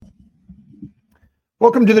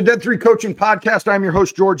Welcome to the Dead 3 Coaching Podcast. I'm your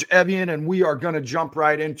host, George Evian, and we are going to jump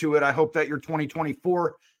right into it. I hope that your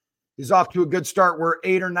 2024 is off to a good start. We're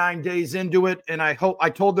 8 or 9 days into it, and I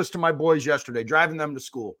told this to my boys yesterday, driving them to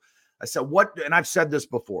school. I said, and I've said this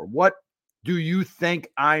before, what do you think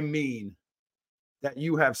I mean that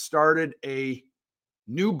you have started a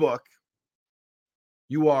new book?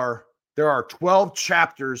 There are 12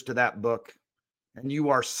 chapters to that book, and you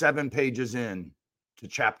are 7 pages in to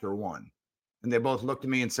chapter 1. And they both looked at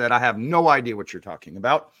me and said, I have no idea what you're talking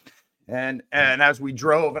about. And as we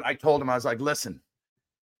drove, and I told them, I was like, listen,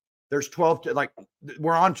 there's 12,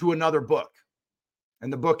 we're on to another book.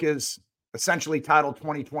 And the book is essentially titled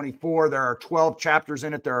 2024. There are 12 chapters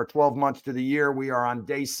in it. There are 12 months to the year. We are on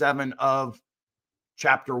day 7 of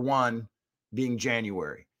chapter 1 being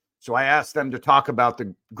January. So I asked them to talk about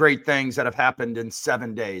the great things that have happened in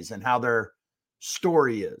 7 days and how their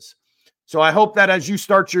story is. So I hope that as you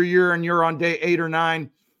start your year and you're on day 8 or 9,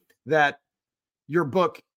 that your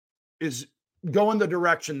book is going the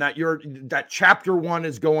direction that chapter 1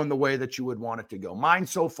 is going the way that you would want it to go. Mine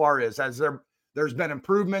so far is, as there's been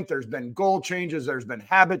improvement, there's been goal changes, there's been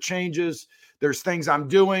habit changes, there's things I'm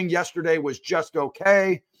doing. Yesterday was just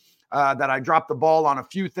okay, that I dropped the ball on a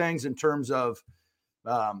few things in terms of,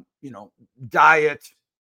 diet,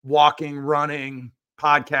 walking, running,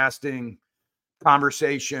 podcasting,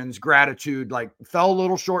 conversations, gratitude, fell a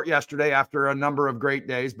little short yesterday after a number of great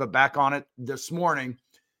days, but back on it this morning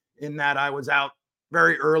in that I was out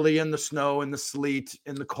very early in the snow, in the sleet,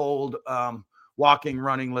 in the cold, walking,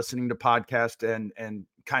 running, listening to podcasts and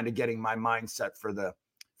kind of getting my mindset for the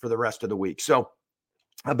rest of the week. So,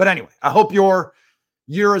 but anyway, I hope your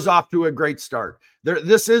year is off to a great start.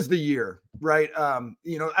 This is the year, right?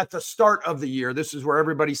 At the start of the year, this is where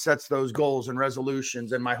everybody sets those goals and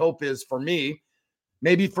resolutions. And my hope is for me,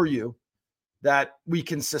 maybe for you, that we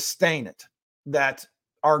can sustain it, that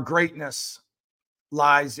our greatness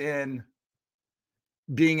lies in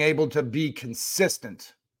being able to be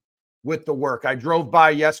consistent with the work. I drove by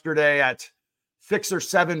yesterday at 6 or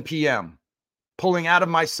 7 p.m., pulling out of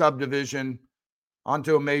my subdivision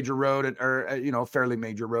onto a major road, or fairly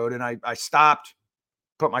major road. And I stopped,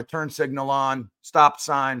 put my turn signal on, stop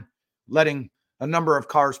sign, letting a number of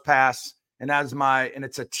cars pass. And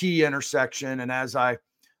it's a T intersection. And as I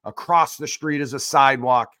across the street is a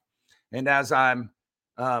sidewalk. And as I'm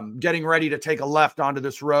getting ready to take a left onto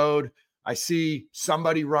this road, I see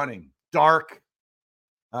somebody running. Dark.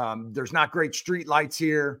 There's not great street lights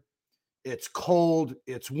here. It's cold.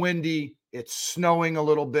 It's windy. It's snowing a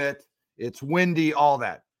little bit. It's windy, all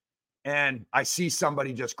that. And I see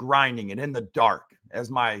somebody just grinding it in the dark as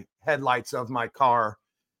my headlights of my car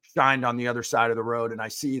shined on the other side of the road. And I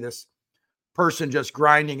see this person just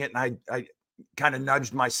grinding it. And I kind of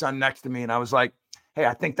nudged my son next to me. And I was like, hey,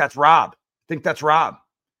 I think that's Rob.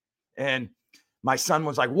 And my son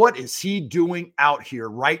was like, what is he doing out here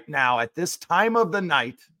right now at this time of the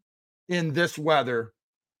night in this weather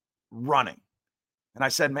running? And I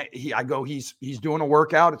said, he's doing a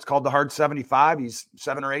workout. It's called the Hard 75. He's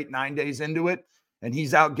 7 or 8, 9 days into it. And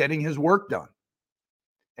he's out getting his work done.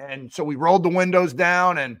 And so we rolled the windows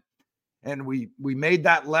down and we made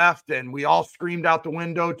that left, and we all screamed out the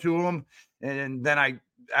window to him. And then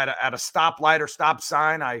at a stoplight or stop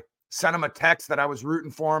sign, I sent him a text that I was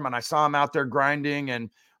rooting for him, and I saw him out there grinding and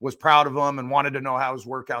was proud of him and wanted to know how his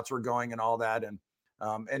workouts were going and all that.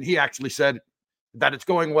 And he actually said that it's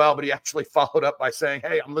going well, but he actually followed up by saying,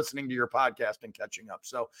 hey, I'm listening to your podcast and catching up.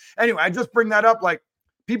 So anyway, I just bring that up.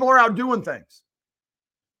 People are out doing things.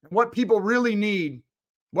 And what people really need,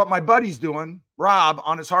 what my buddy's doing, Rob,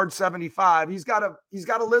 on his Hard 75, he's got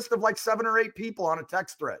a list of 7 or 8 people on a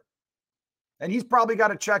text thread. And he's probably got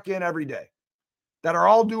to check in every day that are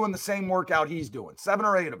all doing the same workout he's doing, 7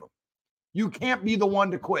 or 8 of them. You can't be the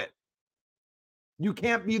one to quit. You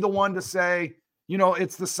can't be the one to say,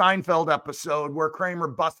 it's the Seinfeld episode where Kramer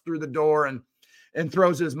busts through the door and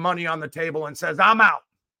throws his money on the table and says, I'm out.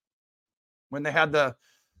 When they had the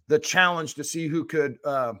challenge to see who could,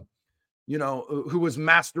 who was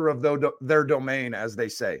master of their domain, as they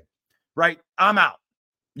say, right? I'm out.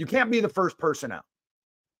 You can't be the first person out.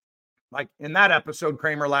 In that episode,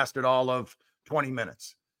 Kramer lasted all of 20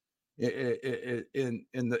 minutes in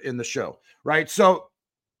the show, right? So,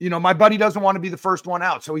 my buddy doesn't want to be the first one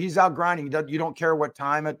out. So he's out grinding. You don't care what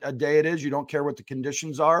time a day it is. You don't care what the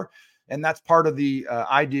conditions are. And that's part of the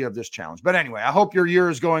idea of this challenge. But anyway, I hope your year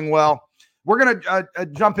is going well. We're going to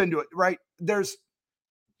jump into it, right?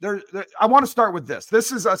 I want to start with this.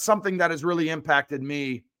 This is something that has really impacted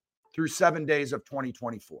me through 7 days of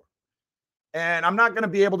 2024. And I'm not going to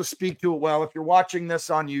be able to speak to it well. If you're watching this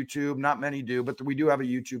on YouTube, not many do, but we do have a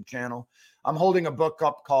YouTube channel. I'm holding a book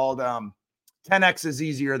up called 10X is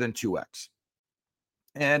Easier Than 2X.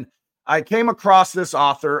 And I came across this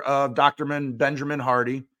author of Dr. Benjamin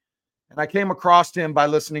Hardy. And I came across him by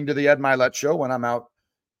listening to the Ed Milet show when I'm out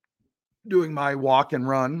doing my walk and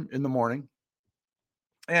run in the morning.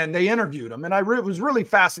 And they interviewed him. And I was really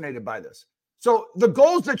fascinated by this. So the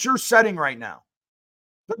goals that you're setting right now,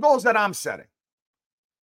 the goals that I'm setting,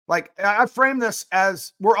 like I frame this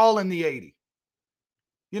as we're all in the 80.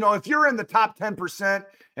 You know, if you're in the top 10%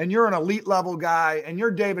 and you're an elite level guy and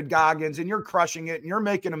you're David Goggins and you're crushing it and you're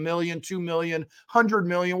making $1 million, $2 million, $100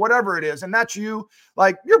 million, whatever it is, and that's you,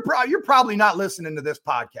 like you're probably not listening to this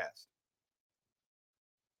podcast.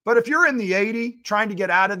 But if you're in the 80, trying to get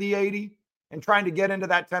out of the 80 and trying to get into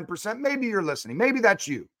that 10%, maybe you're listening. Maybe that's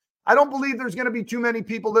you. I don't believe there's going to be too many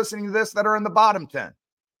people listening to this that are in the bottom 10.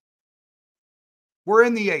 We're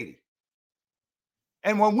in the 80.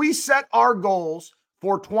 And when we set our goals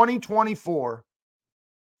for 2024,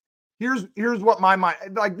 here's what my mind,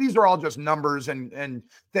 like these are all just numbers and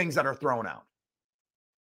things that are thrown out.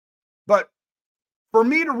 But for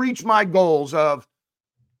me to reach my goals of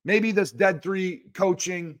maybe this Dead 3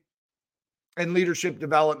 coaching and leadership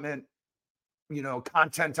development, you know,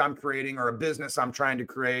 content I'm creating or a business I'm trying to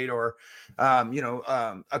create or,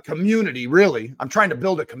 a community, really, I'm trying to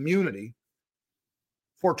build a community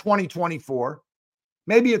for 2024.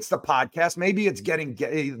 Maybe it's the podcast. Maybe it's getting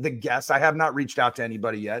the guests. I have not reached out to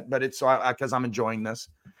anybody yet, but it's because I'm enjoying this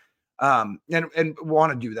and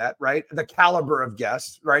want to do that, right? The caliber of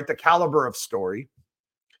guests, right? The caliber of story.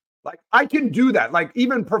 Like I can do that, like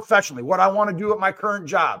even professionally, what I want to do at my current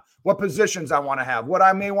job, what positions I want to have, what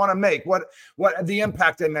I may want to make, what the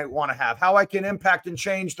impact I may want to have, how I can impact and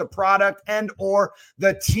change the product and or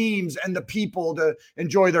the teams and the people to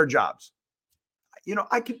enjoy their jobs. You know,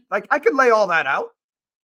 I could lay all that out.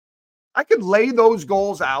 I could lay those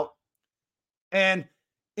goals out. And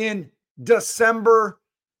in December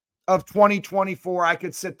of 2024, I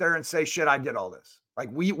could sit there and say, shit, I did all this. Like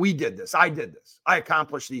we did this. I did this. I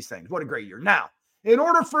accomplished these things. What a great year. Now, in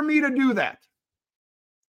order for me to do that,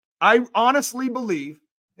 I honestly believe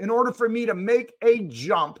in order for me to make a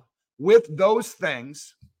jump with those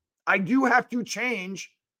things, I do have to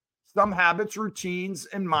change some habits, routines,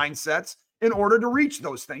 and mindsets in order to reach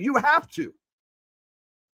those things. You have to.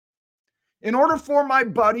 In order for my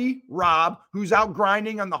buddy, Rob, who's out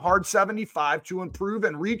grinding on the hard 75 to improve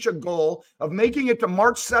and reach a goal of making it to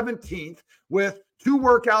March 17th with 2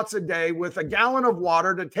 workouts a day, with a gallon of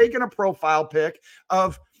water, to taking a profile pic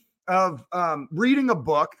of reading a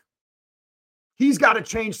book, he's got to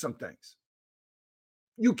change some things.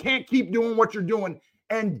 You can't keep doing what you're doing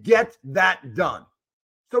and get that done.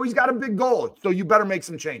 So he's got a big goal. So you better make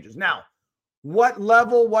some changes. Now, what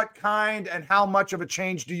level, what kind, and how much of a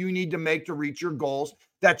change do you need to make to reach your goals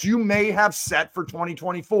that you may have set for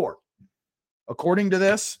 2024? According to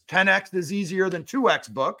this 10X is Easier Than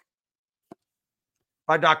 2X book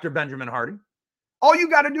by Dr. Benjamin Hardy, all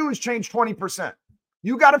you got to do is change 20%.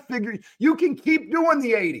 You got to figure, you can keep doing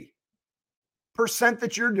the 80%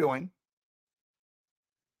 that you're doing,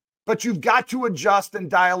 but you've got to adjust and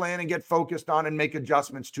dial in and get focused on and make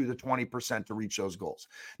adjustments to the 20% to reach those goals.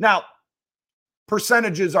 Now,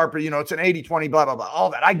 percentages are, it's an 80-20, blah, blah, blah, all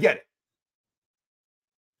that. I get it.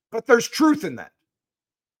 But there's truth in that.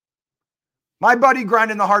 My buddy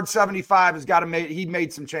grinding the hard 75 he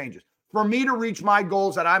made some changes. For me to reach my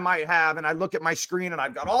goals that I might have, and I look at my screen and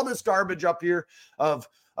I've got all this garbage up here of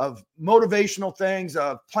motivational things,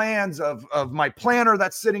 of plans, of my planner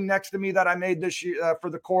that's sitting next to me that I made this year for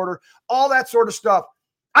the quarter, all that sort of stuff.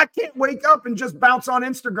 I can't wake up and just bounce on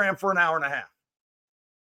Instagram for an hour and a half.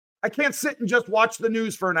 I can't sit and just watch the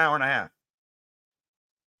news for an hour and a half.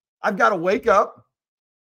 I've got to wake up.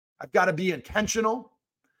 I've got to be intentional.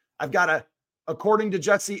 I've got to, according to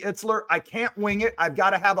Jesse Itzler, I can't wing it. I've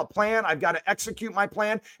got to have a plan. I've got to execute my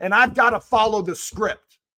plan. And I've got to follow the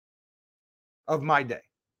script of my day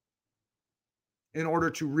in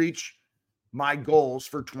order to reach my goals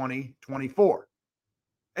for 2024.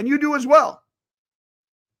 And you do as well.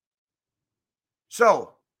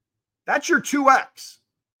 So that's your 2X.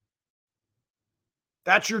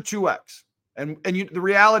 That's your 2X. And the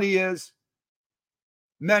reality is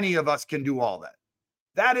many of us can do all that.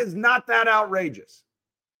 That is not that outrageous.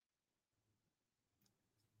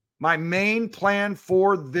 My main plan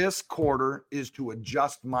for this quarter is to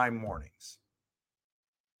adjust my mornings.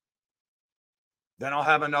 Then I'll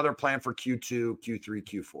have another plan for Q2, Q3,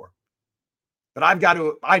 Q4.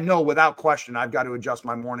 But I know without question, I've got to adjust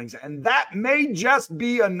my mornings. And that may just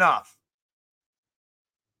be enough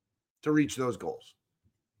to reach those goals.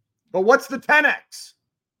 But what's the 10x?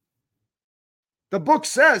 The book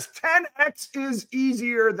says 10x is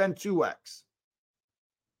easier than 2x.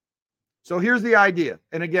 So here's the idea.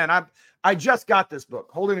 And again, I just got this book,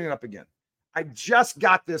 holding it up again. I just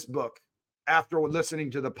got this book after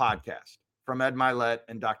listening to the podcast from Ed Milet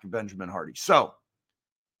and Dr. Benjamin Hardy. So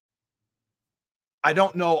I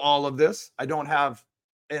don't know all of this. I don't have,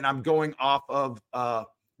 and I'm going off of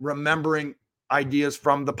remembering ideas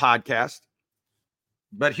from the podcast.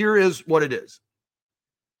 But here is what it is.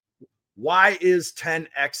 Why is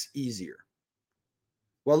 10x easier?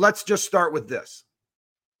 Well, let's just start with this.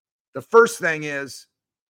 The first thing is,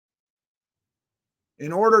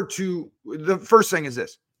 the first thing is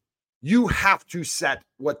this. You have to set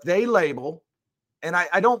what they label, and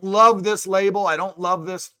I don't love this label. I don't love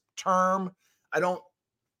this term. I don't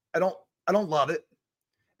love it.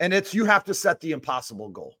 And it's, you have to set the impossible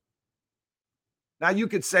goal. Now you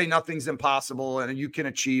could say nothing's impossible and you can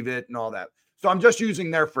achieve it and all that. So I'm just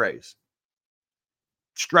using their phrase.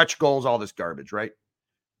 Stretch goals, all this garbage, right?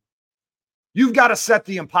 You've got to set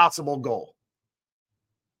the impossible goal.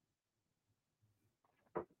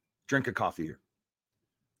 Drink a coffee here.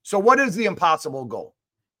 So what is the impossible goal?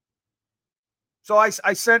 So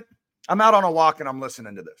I'm out on a walk and I'm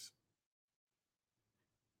listening to this.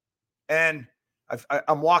 And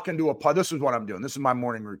I'm walking to a pub. This is what I'm doing. This is my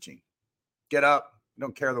morning routine. Get up,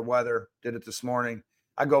 don't care the weather. Did it this morning.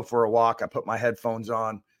 I go for a walk. I put my headphones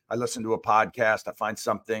on. I listen to a podcast. I find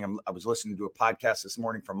something. I was listening to a podcast this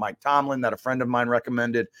morning from Mike Tomlin that a friend of mine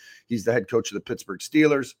recommended. He's the head coach of the Pittsburgh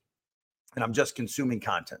Steelers. And I'm just consuming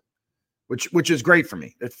content, which is great for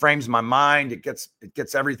me. It frames my mind. It gets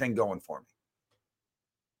everything going for me.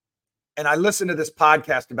 And I listened to this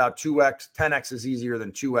podcast about 2x. 10x is easier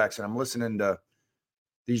than 2x. And I'm listening to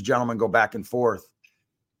these gentlemen go back and forth.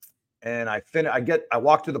 And I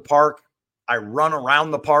walk to the park. I run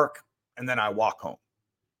around the park. And then I walk home.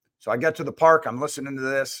 So I get to the park. I'm listening to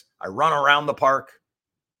this. I run around the park.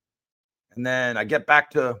 And then I get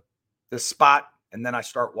back to this spot. And then I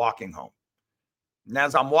start walking home. And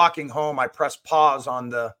as I'm walking home, I press pause on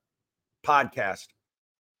the podcast.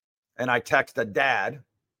 And I text a dad.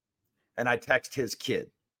 And I text his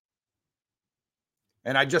kid.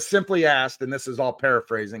 And I just simply asked, and this is all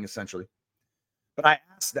paraphrasing essentially, but I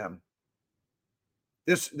asked them,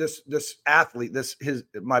 this athlete,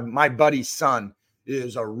 my buddy's son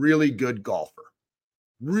is a really good golfer.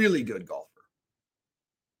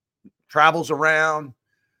 Travels around,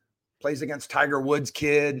 plays against Tiger Woods'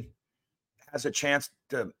 kid, has a chance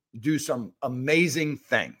to do some amazing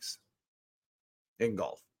things in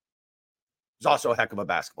golf. He's also a heck of a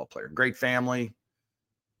basketball player. Great family.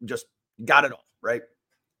 Just got it all, right?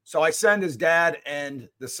 So I send his dad and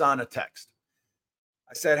the son a text.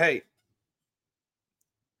 I said, hey,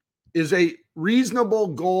 is a reasonable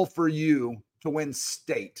goal for you to win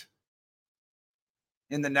state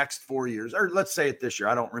in the next 4 years? Or let's say it this year.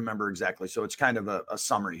 I don't remember exactly. So it's kind of a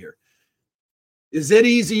summary here. Is it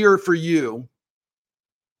easier for you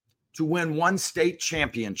to win one state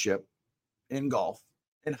championship in golf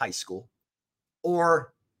in high school?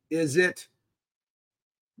 Or is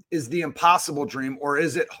the impossible dream, or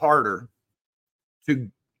is it harder to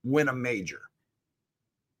win a major?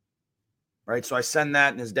 Right. So I send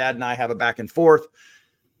that, and his dad and I have a back and forth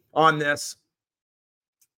on this.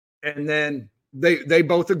 And then they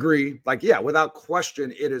both agree, like, yeah, without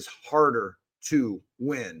question, it is harder to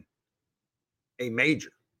win a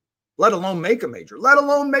major, let alone make a major, let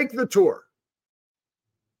alone make the tour.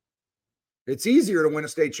 It's easier to win a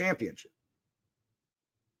state championship.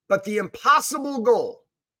 But the impossible goal,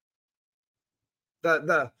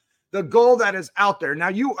 the goal that is out there. Now,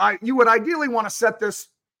 you would ideally want to set this,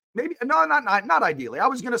 maybe, no, not ideally. I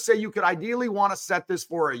was going to say you could ideally want to set this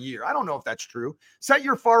for a year. I don't know if that's true. Set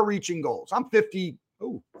your far-reaching goals. I'm 50,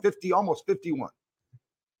 almost 51.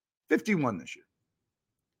 51 this year.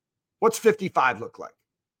 What's 55 look like?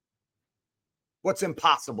 What's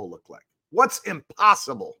impossible look like? What's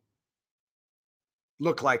impossible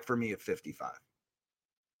look like for me at 55?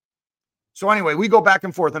 So anyway, we go back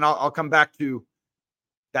and forth, and I'll come back to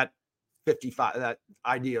that 55, that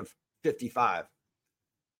idea of 55.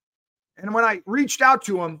 And when I reached out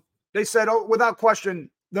to them, they said, oh, without question,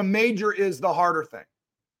 the major is the harder thing.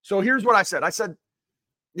 So here's what I said. I said,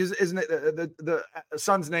 isn't it the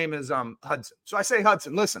son's name is Hudson. So I say,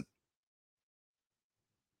 Hudson, listen,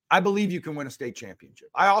 I believe you can win a state championship.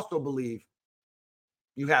 I also believe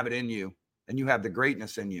you have it in you, and you have the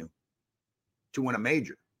greatness in you to win a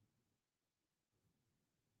major.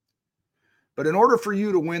 But in order for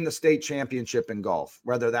you to win the state championship in golf,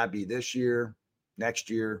 whether that be this year, next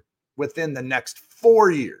year, within the next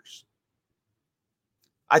 4 years,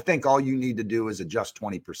 I think all you need to do is adjust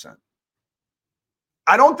 20%.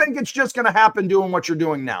 I don't think it's just going to happen doing what you're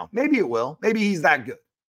doing now. Maybe it will. Maybe he's that good.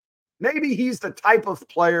 Maybe he's the type of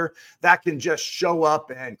player that can just show up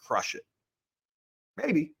and crush it.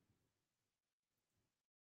 Maybe.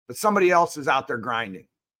 But somebody else is out there grinding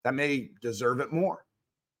that may deserve it more,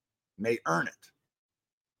 may earn it,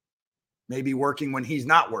 may be working when he's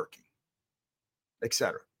not working,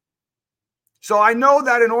 etc. So I know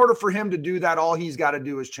that in order for him to do that, all he's got to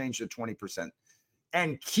do is change the 20%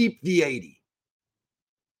 and keep the 80.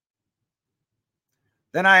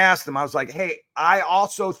 Then I asked him, I was like, hey, I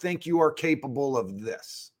also think you are capable of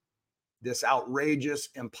this outrageous,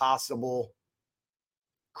 impossible,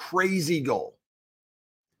 crazy goal.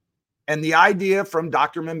 And the idea from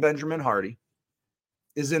Dr. Benjamin Hardy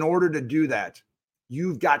is in order to do that,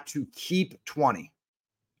 you've got to keep 20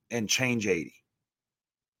 and change 80.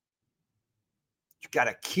 You've got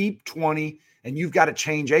to keep 20 and you've got to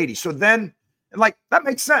change 80. So then, and like, that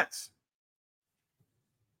makes sense.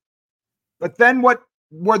 But then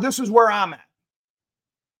this is where I'm at.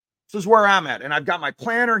 This is where I'm at. And I've got my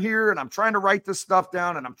planner here and I'm trying to write this stuff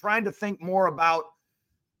down and I'm trying to think more about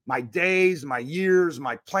my days, my years,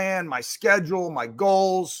 my plan, my schedule, my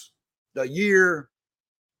goals, the year.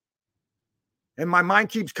 And my mind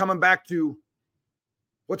keeps coming back to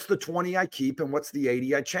what's the 20 I keep and what's the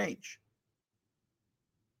 80 I change.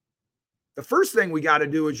 The first thing we got to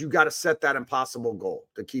do is you got to set that impossible goal,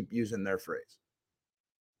 to keep using their phrase.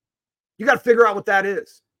 You got to figure out what that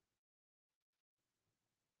is.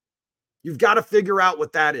 You've got to figure out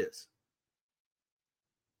what that is.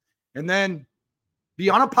 And then be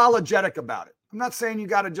unapologetic about it. I'm not saying you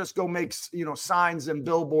got to just go make, signs and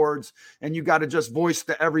billboards and you got to just voice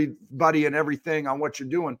to everybody and everything on what you're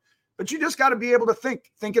doing, but you just got to be able to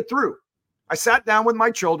think it through. I sat down with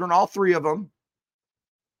my children, all three of them,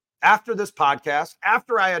 after this podcast,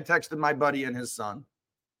 after I had texted my buddy and his son.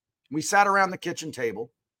 We sat around the kitchen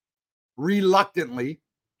table. Reluctantly,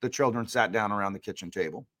 the children sat down around the kitchen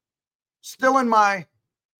table, still in my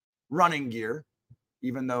running gear,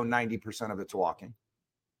 even though 90% of it's walking.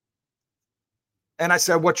 And I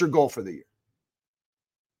said, what's your goal for the year?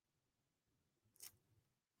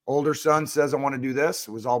 Older son says, I want to do this.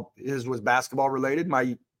 His was basketball related.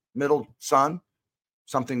 My middle son,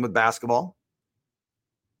 something with basketball.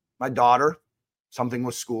 My daughter, something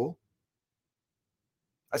with school.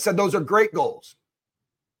 I said, those are great goals.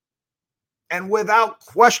 And without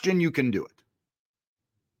question, you can do it.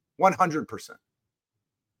 100%.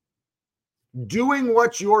 Doing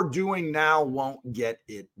what you're doing now won't get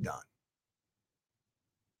it done.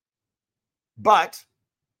 But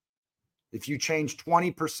if you change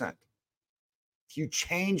 20%, if you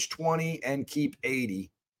change 20 and keep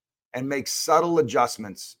 80 and make subtle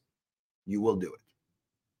adjustments, you will do it.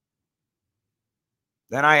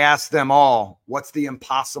 Then I asked them all, what's the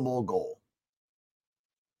impossible goal?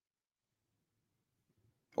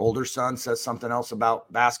 Older son says something else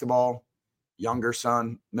about basketball. Younger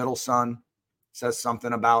son, middle son says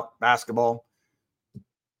something about basketball.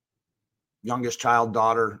 Youngest child,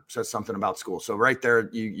 daughter, says something about school. So right there,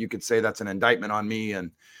 you could say that's an indictment on me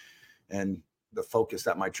and the focus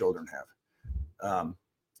that my children have.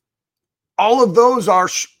 All of those are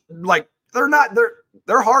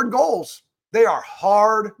they're hard goals. They are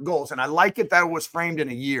hard goals. And I like it that it was framed in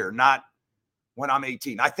a year, not when I'm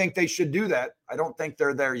 18. I think they should do that. I don't think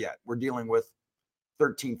they're there yet. We're dealing with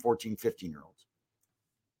 13, 14, 15-year-olds.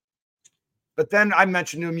 But then I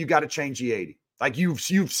mentioned to him, you got to change the 80. Like you've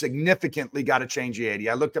significantly got to change the 80.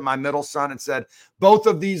 I looked at my middle son and said, both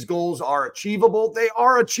of these goals are achievable. They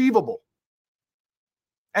are achievable.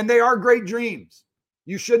 And they are great dreams.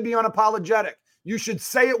 You should be unapologetic. You should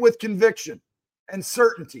say it with conviction and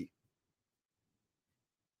certainty.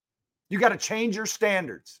 You got to change your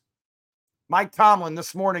standards. Mike Tomlin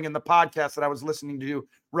this morning in the podcast that I was listening to,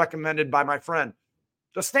 recommended by my friend.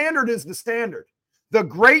 The standard is the standard. The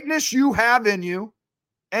greatness you have in you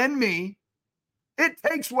and me, it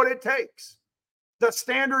takes what it takes. The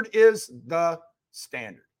standard is the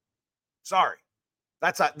standard. Sorry.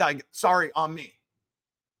 Sorry on me.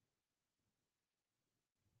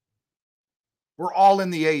 We're all in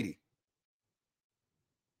the 80.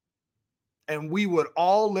 And we would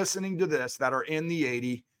all, listening to this, that are in the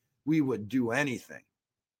 80, we would do anything.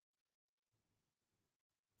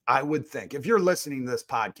 I would think. If you're listening to this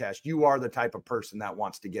podcast, you are the type of person that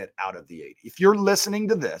wants to get out of the 80. If you're listening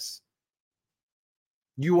to this,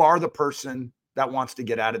 you are the person that wants to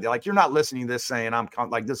get out of there. Like, you're not listening to this saying,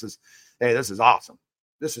 this is awesome.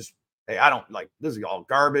 I don't like, this is all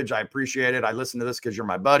garbage. I appreciate it. I listen to this because you're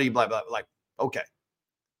my buddy, blah, blah, blah. Like, okay.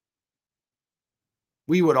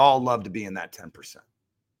 We would all love to be in that 10%.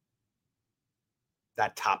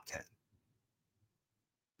 that top 10.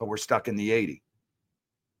 But we're stuck in the 80.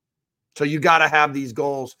 So you got to have these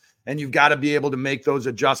goals and you've got to be able to make those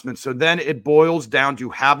adjustments. So then it boils down to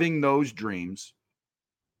having those dreams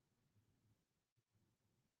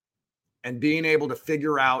and being able to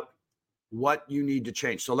figure out what you need to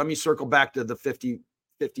change. So let me circle back to the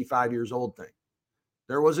 55 years old thing.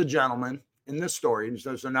 There was a gentleman in this story. And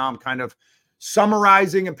so now I'm kind of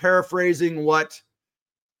summarizing and paraphrasing what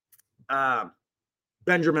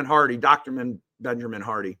Benjamin Hardy, Dr. Benjamin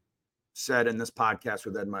Hardy said in this podcast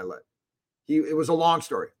with Ed Milet. It was a long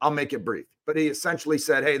story. I'll make it brief. But he essentially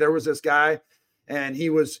said, hey, there was this guy and he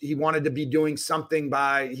wanted to be doing something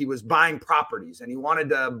he was buying properties and he wanted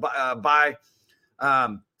to buy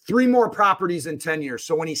 3 more properties in 10 years.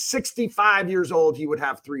 So when he's 65 years old, he would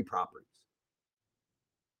have 3 properties.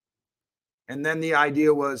 And then the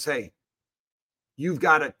idea was, hey, you've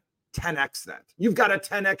got to 10x that. You've got to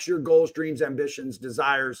 10x your goals, dreams, ambitions,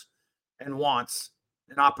 desires, and wants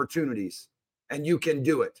and opportunities. And you can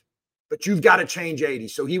do it. But you've got to change 80.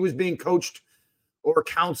 So he was being coached or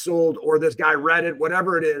counseled, or this guy read it,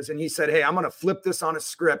 whatever it is. And he said, hey, I'm going to flip this on a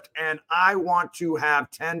script. And I want to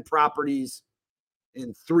have 10 properties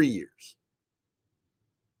in 3 years.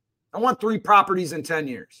 I want 3 properties in 10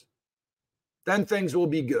 years. Then things will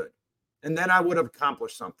be good. And then I would have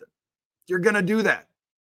accomplished something. You're going to do that.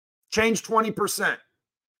 Change 20%.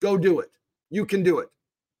 Go do it. You can do it.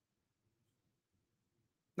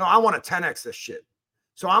 No, I want to 10x this shit.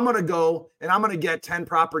 So I'm going to go and I'm going to get 10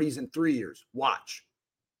 properties in 3 years. Watch.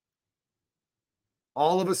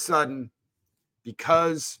 All of a sudden,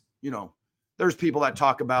 because, there's people that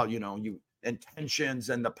talk about, intentions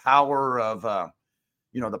and the power of,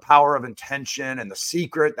 the power of intention and The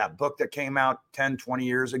Secret, that book that came out 10, 20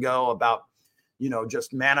 years ago about,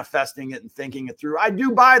 just manifesting it and thinking it through. I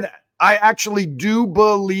do buy that. I actually do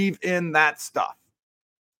believe in that stuff.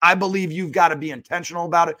 I believe you've got to be intentional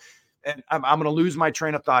about it. And I'm going to lose my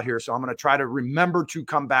train of thought here. So I'm going to try to remember to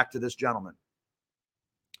come back to this gentleman.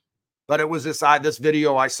 But it was this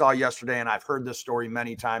video I saw yesterday, and I've heard this story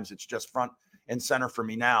many times. It's just front and center for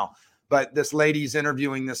me now. But this lady's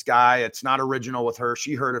interviewing this guy. It's not original with her.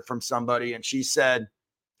 She heard it from somebody, and she said,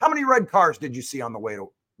 how many red cars did you see on the way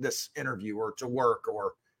to this interview or to work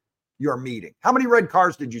or your meeting? How many red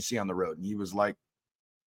cars did you see on the road? And he was like,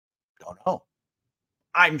 don't know.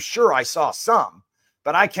 I'm sure I saw some,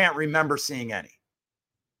 but I can't remember seeing any.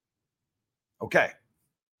 Okay.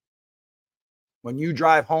 When you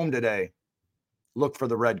drive home today, look for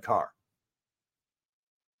the red car.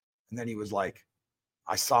 And then he was like,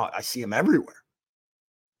 I see them everywhere.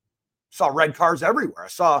 Saw red cars everywhere.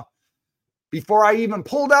 Before I even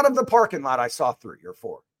pulled out of the parking lot, I saw 3 or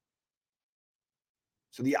 4.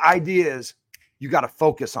 So the idea is you got to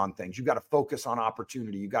focus on things. You got to focus on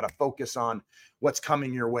opportunity. You got to focus on what's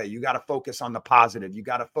coming your way. You got to focus on the positive. You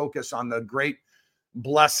got to focus on the great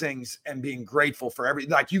blessings and being grateful for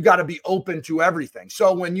you got to be open to everything.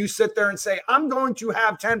 So when you sit there and say, I'm going to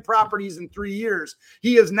have 10 properties in 3 years,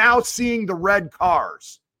 he is now seeing the red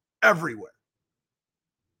cars everywhere.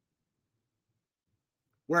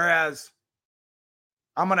 Whereas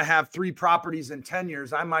I'm going to have 3 properties in 10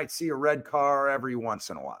 years, I might see a red car every once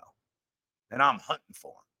in a while. And I'm hunting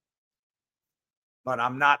for them. But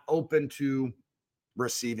I'm not open to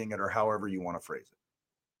receiving it, or however you want to phrase it.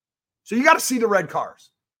 So you got to see the red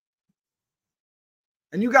cars.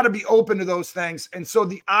 And you got to be open to those things. And so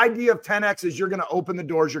the idea of 10X is you're going to open the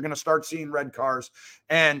doors. You're going to start seeing red cars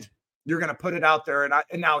and you're going to put it out there. And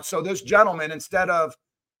now, so this gentleman, instead of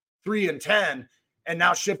 3 and 10, and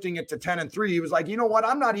now shifting it to 10 and 3, he was like, you know what?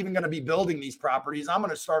 I'm not even going to be building these properties. I'm going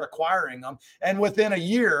to start acquiring them. And within a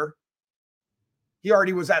year, he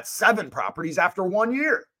already was at 7 properties after 1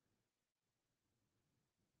 year.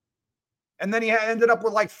 And then he ended up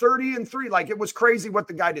with like 30 and 3. Like, it was crazy what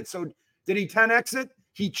the guy did. So did he 10X it?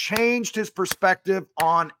 He changed his perspective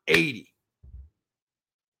on 80.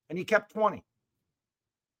 And he kept 20.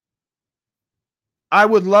 I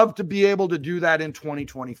would love to be able to do that in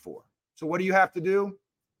 2024. So what do you have to do?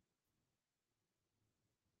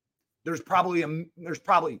 There's probably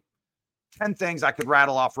 10 things I could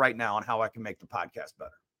rattle off right now on how I can make the podcast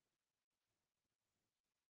better.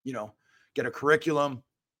 Get a curriculum,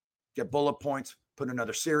 get bullet points, put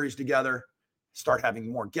another series together, start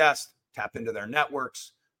having more guests, tap into their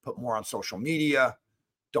networks, put more on social media.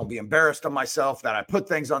 Don't be embarrassed of myself that I put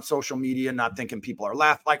things on social media, not thinking people are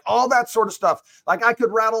laughing, like all that sort of stuff. Like, I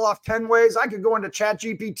could rattle off 10 ways. I could go into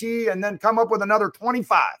ChatGPT and then come up with another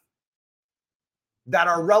 25 that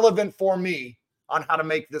are relevant for me on how to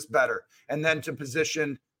make this better. And then to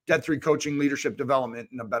position Dead 3 coaching leadership development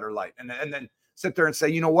in a better light. And then sit there and say,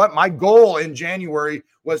 you know what? My goal in January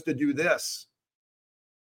was to do this.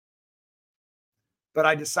 But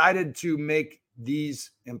I decided to make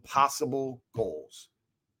these impossible goals.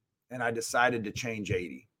 And I decided to change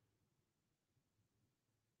 80.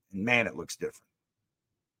 And man, it looks different.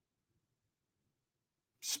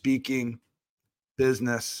 Speaking,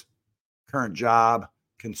 business, current job,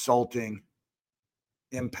 consulting,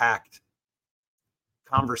 impact,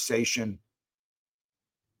 conversation,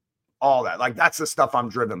 all that. Like, that's the stuff I'm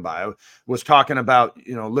driven by. I was talking about,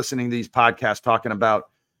 listening to these podcasts, talking about,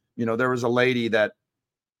 there was a lady that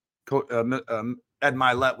Ed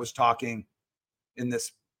Milet was talking in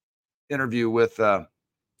this interview with the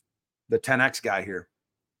 10X guy here.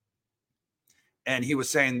 And he was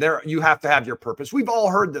saying you have to have your purpose. We've all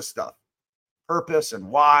heard this stuff. Purpose and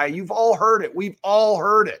why. You've all heard it. We've all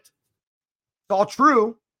heard it. It's all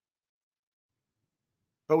true,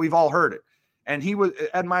 but we've all heard it. And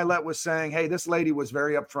Ed Milet was saying, hey, this lady was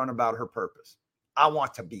very upfront about her purpose. I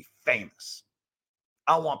want to be famous.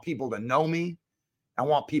 I want people to know me. I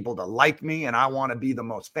want people to like me. And I want to be the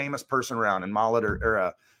most famous person around. And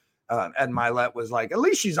Ed Milet was like, at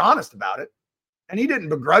least she's honest about it. And he didn't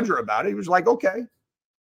begrudge her about it. He was like, okay.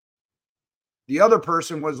 The other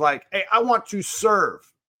person was like, hey, I want to serve.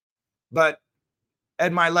 But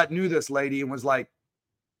Ed Milet knew this lady and was like,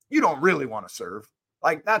 you don't really want to serve.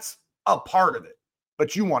 Like, that's a part of it,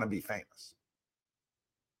 but you want to be famous.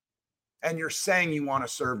 And you're saying you want to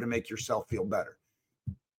serve to make yourself feel better.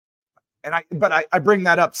 And I bring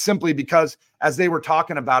that up simply because as they were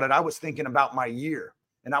talking about it, I was thinking about my year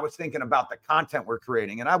and I was thinking about the content we're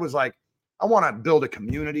creating. And I was like, I want to build a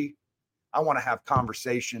community. I want to have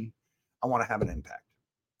conversation. I want to have an impact.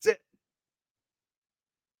 That's it.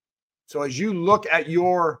 So as you look at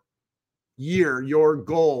your year, your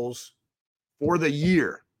goals for the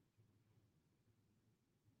year,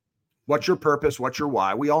 what's your purpose? What's your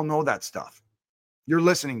why? We all know that stuff. You're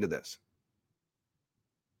listening to this.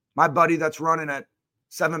 My buddy that's running at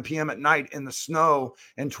 7 p.m. at night in the snow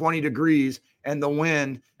and 20 degrees and the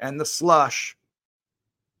wind and the slush,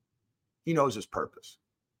 he knows his purpose.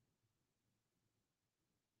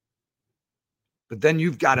 But then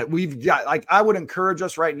we've got, like, I would encourage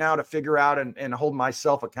us right now to figure out and hold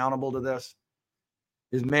myself accountable to this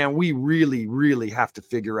is, man, we really, really have to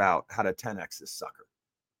figure out how to 10X this sucker.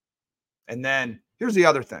 And then here's the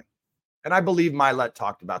other thing. And I believe Milet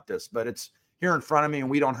talked about this, but it's here in front of me and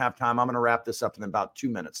we don't have time. I'm going to wrap this up in about 2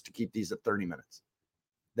 minutes to keep these at 30 minutes.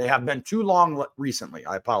 They have been too long recently.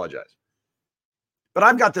 I apologize. But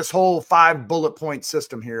I've got this whole 5 bullet point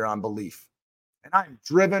system here on belief. And I'm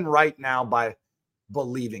driven right now by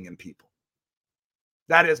believing in people.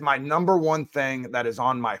 That is my number one thing that is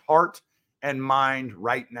on my heart and mind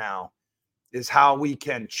right now, is how we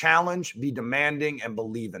can challenge, be demanding, and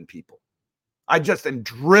believe in people. I just am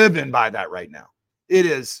driven by that right now. It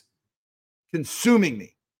is consuming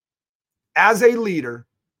me as a leader.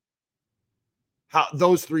 How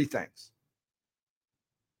those 3 things,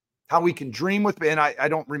 how we can dream with, and I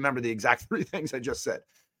don't remember the exact 3 things I just said,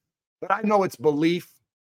 but I know it's belief,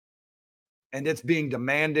 and it's being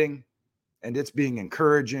demanding, and it's being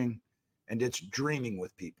encouraging, and it's dreaming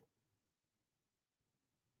with people.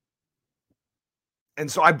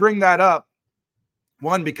 And so I bring that up,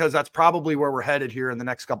 one, because that's probably where we're headed here in the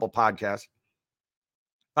next couple podcasts.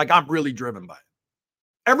 Like, I'm really driven by it.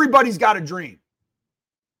 Everybody's got a dream.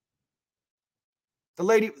 The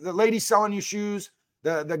lady selling you shoes,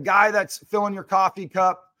 the guy that's filling your coffee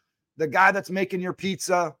cup, the guy that's making your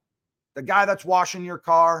pizza, the guy that's washing your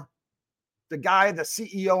car, the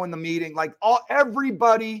CEO in the meeting, like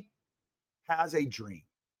everybody has a dream.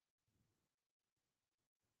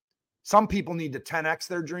 Some people need to 10X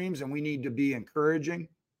their dreams, and we need to be encouraging.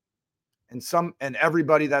 And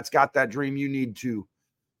everybody that's got that dream, you need to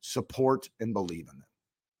support and believe in them.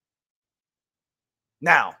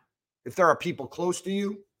 Now, if there are people close to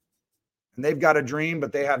you and they've got a dream,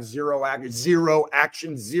 but they have zero action.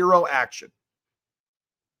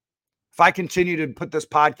 If I continue to put this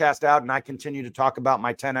podcast out and I continue to talk about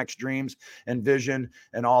my 10X dreams and vision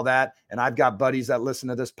and all that, and I've got buddies that listen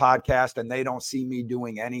to this podcast and they don't see me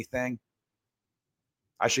doing anything,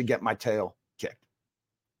 I should get my tail kicked.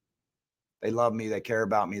 They love me. They care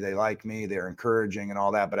about me. They like me. They're encouraging and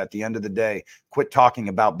all that. But at the end of the day, quit talking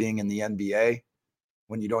about being in the NBA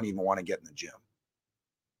when you don't even want to get in the gym.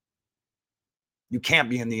 You can't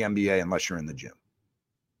be in the NBA unless you're in the gym.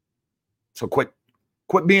 So quit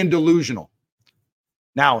being delusional.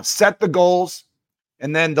 Now, set the goals.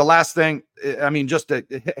 And then the last thing, I mean, just to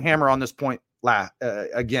hammer on this point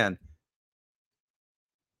again,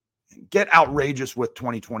 get outrageous with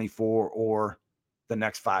 2024 or the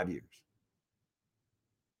next 5 years.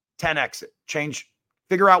 10x it. Change,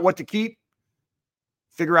 figure out what to keep,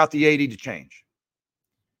 figure out the 80 to change.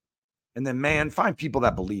 And then, man, find people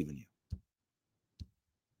that believe in you.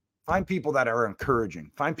 Find people that are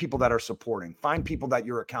encouraging. Find people that are supporting. Find people that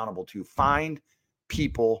you're accountable to. Find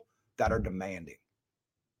people that are demanding.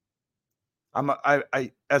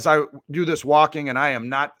 As I do this walking, and I am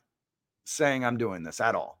not saying I'm doing this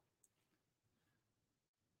at all,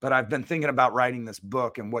 but I've been thinking about writing this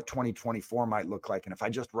book and what 2024 might look like. And if I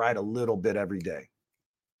just write a little bit every day,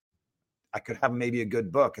 I could have maybe a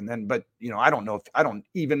good book. And then, but I don't know if I don't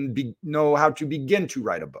even know how to begin to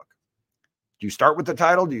write a book. Do you start with the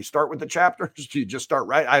title? Do you start with the chapters? Do you just start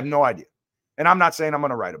right? I have no idea. And I'm not saying I'm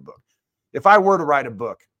going to write a book. If I were to write a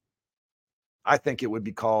book, I think it would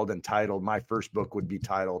be entitled, my first book would be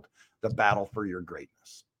titled, The Battle for Your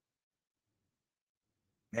Greatness.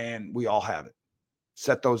 And we all have it.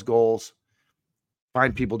 Set those goals.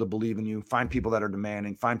 Find people to believe in you. Find people that are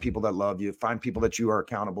demanding. Find people that love you. Find people that you are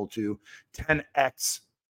accountable to. 10x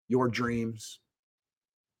your dreams.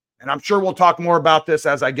 And I'm sure we'll talk more about this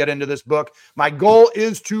as I get into this book. My goal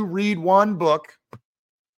is to read one book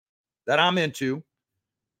that I'm into.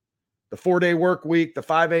 The 4-day work week, the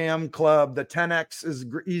 5 a.m. club, the 10x is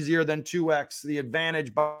easier than 2x, the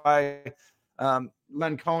advantage by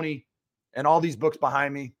Len Coney, and all these books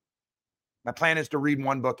behind me. My plan is to read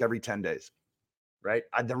one book every 10 days, right?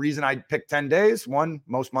 The reason I picked 10 days, one,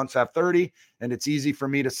 most months have 30, and it's easy for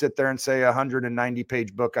me to sit there and say a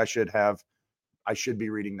 190-page book I should be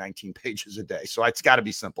reading 19 pages a day. So it's got to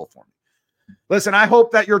be simple for me. Listen, I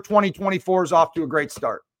hope that your 2024 is off to a great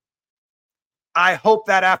start. I hope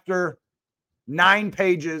that after 9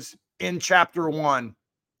 pages in chapter 1,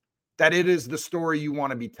 that it is the story you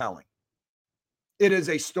want to be telling. It is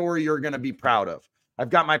a story you're going to be proud of. I've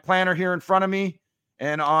got my planner here in front of me,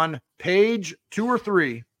 and on page 2 or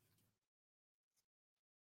 3,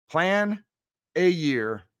 plan a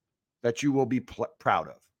year that you will be proud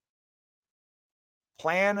of.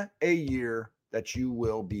 Plan a year that you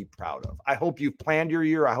will be proud of. I hope you've planned your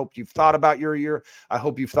year. I hope you've thought about your year. I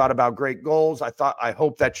hope you've thought about great goals. I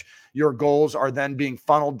hope that your goals are then being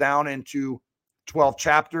funneled down into 12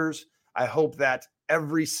 chapters. I hope that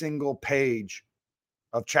every single page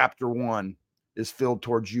of chapter 1 is filled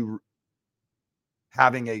towards you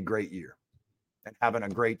having a great year and having a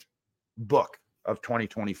great book of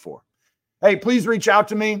 2024. Hey, please reach out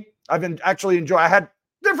to me. I had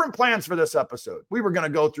different plans for this episode. We were going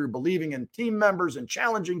to go through believing in team members and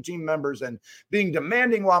challenging team members and being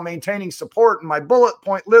demanding while maintaining support, and my bullet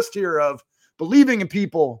point list here of believing in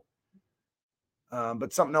people.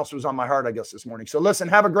 But something else was on my heart, I guess, this morning. So listen,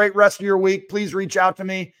 have a great rest of your week. Please reach out to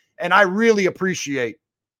me. And I really appreciate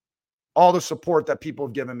all the support that people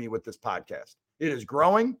have given me with this podcast. It is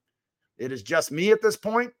growing. It is just me at this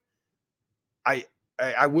point.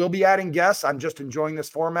 I will be adding guests. I'm just enjoying this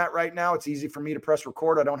format right now. It's easy for me to press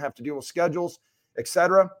record. I don't have to deal with schedules,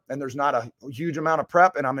 etc. And there's not a huge amount of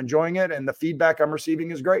prep, and I'm enjoying it. And the feedback I'm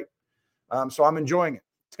receiving is great. So I'm enjoying it.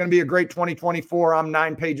 It's going to be a great 2024. I'm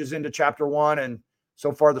 9 pages into chapter 1, and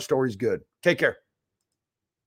so far the story's good. Take care.